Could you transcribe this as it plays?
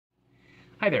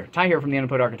Hi there, Ty here from the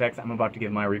Unemployed Architects. I'm about to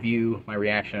give my review, my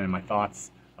reaction, and my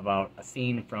thoughts about a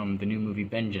scene from the new movie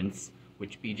Vengeance,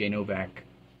 which Novak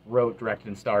wrote, directed,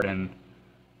 and starred in.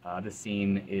 This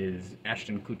scene is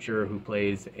Ashton Kutcher, who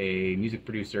plays a music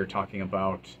producer, talking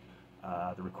about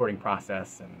the recording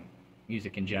process and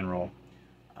music in general.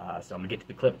 So I'm going to get to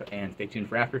the clip and stay tuned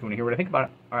for after if you want to hear what I think about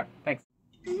it. Alright, thanks.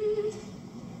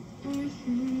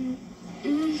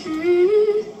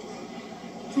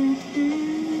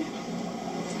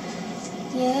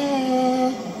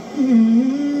 Yeah.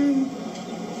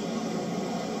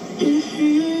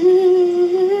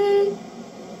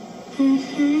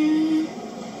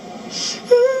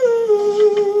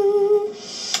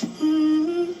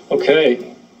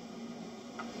 Okay.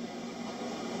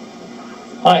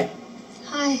 Hi.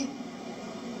 Hi.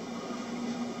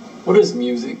 What is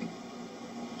music?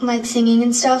 Like singing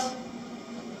and stuff?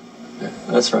 Yeah,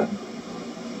 that's right.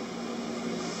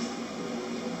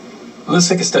 Let's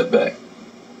take a step back.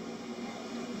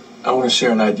 I want to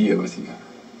share an idea with you.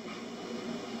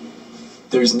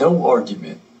 There's no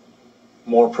argument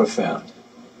more profound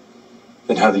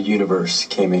than how the universe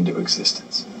came into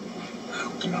existence.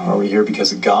 Are we here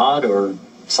because of God or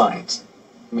science?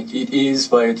 I mean, it is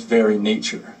by its very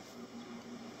nature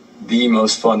the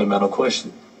most fundamental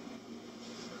question.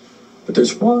 But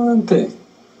there's one thing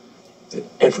that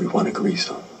everyone agrees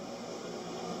on.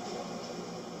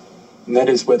 And that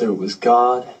is whether it was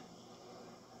God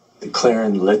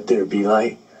declaring, "Let there be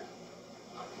light,"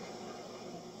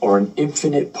 or an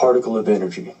infinite particle of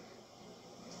energy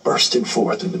bursting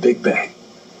forth in the Big Bang.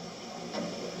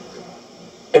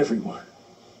 Everyone,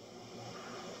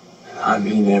 I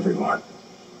mean everyone,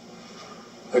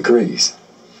 agrees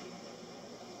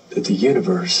that the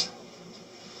universe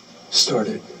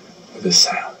started with a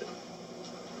sound.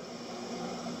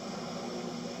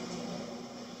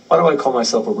 Why do I call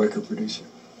myself a record producer?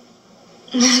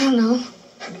 I don't know.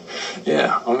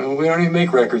 Yeah, I mean, we don't even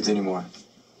make records anymore.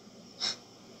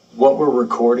 What we're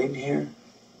recording here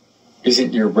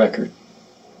isn't your record.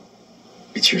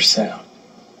 It's your sound.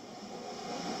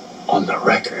 On the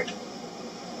record,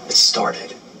 it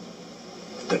started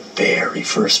at the very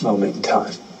first moment in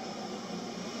time.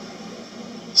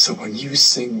 So when you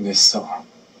sing this song,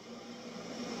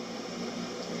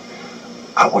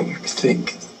 I want you to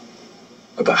think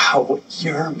about how what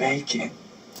you're making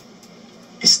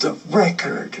is the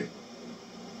record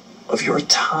of your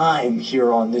time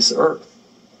here on this earth.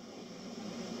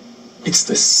 It's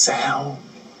the sound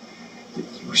that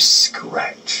you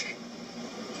scratch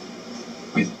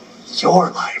with your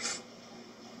life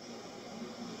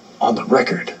on the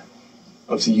record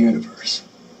of the universe.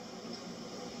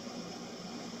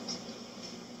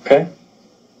 Okay?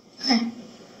 Okay.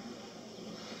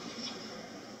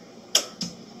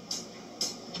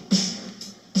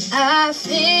 I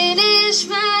finished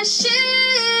my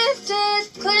shift at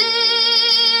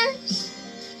Claire's,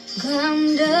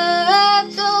 climbed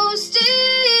up those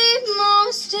steep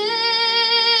moss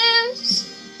stairs,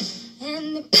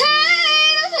 and the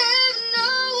pain of having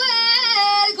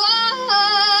nowhere to go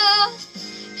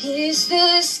pierced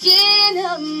the skin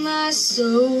of my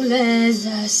soul as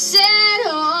I sat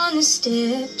on the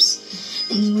steps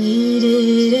and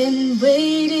waited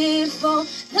for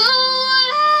no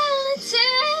one to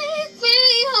take me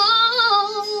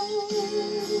home.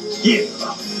 Yeah.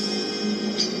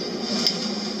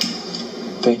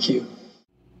 Thank you.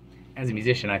 As a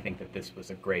musician, I think that this was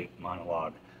a great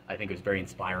monologue. I think it was very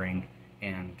inspiring,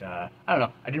 and I don't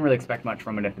know, I didn't really expect much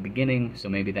from it at the beginning, so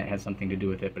maybe that has something to do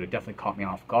with it, but it definitely caught me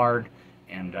off guard,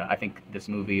 and I think this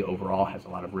movie overall has a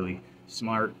lot of really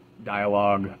smart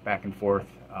dialogue back and forth,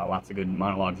 lots of good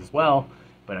monologues as well,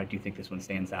 but I do think this one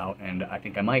stands out, and I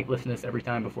think I might listen to this every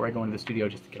time before I go into the studio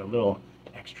just to get a little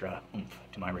extra oomph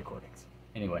to my recordings.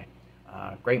 Anyway,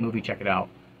 great movie, check it out.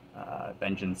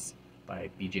 Vengeance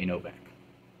by Novak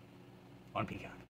on Peacock.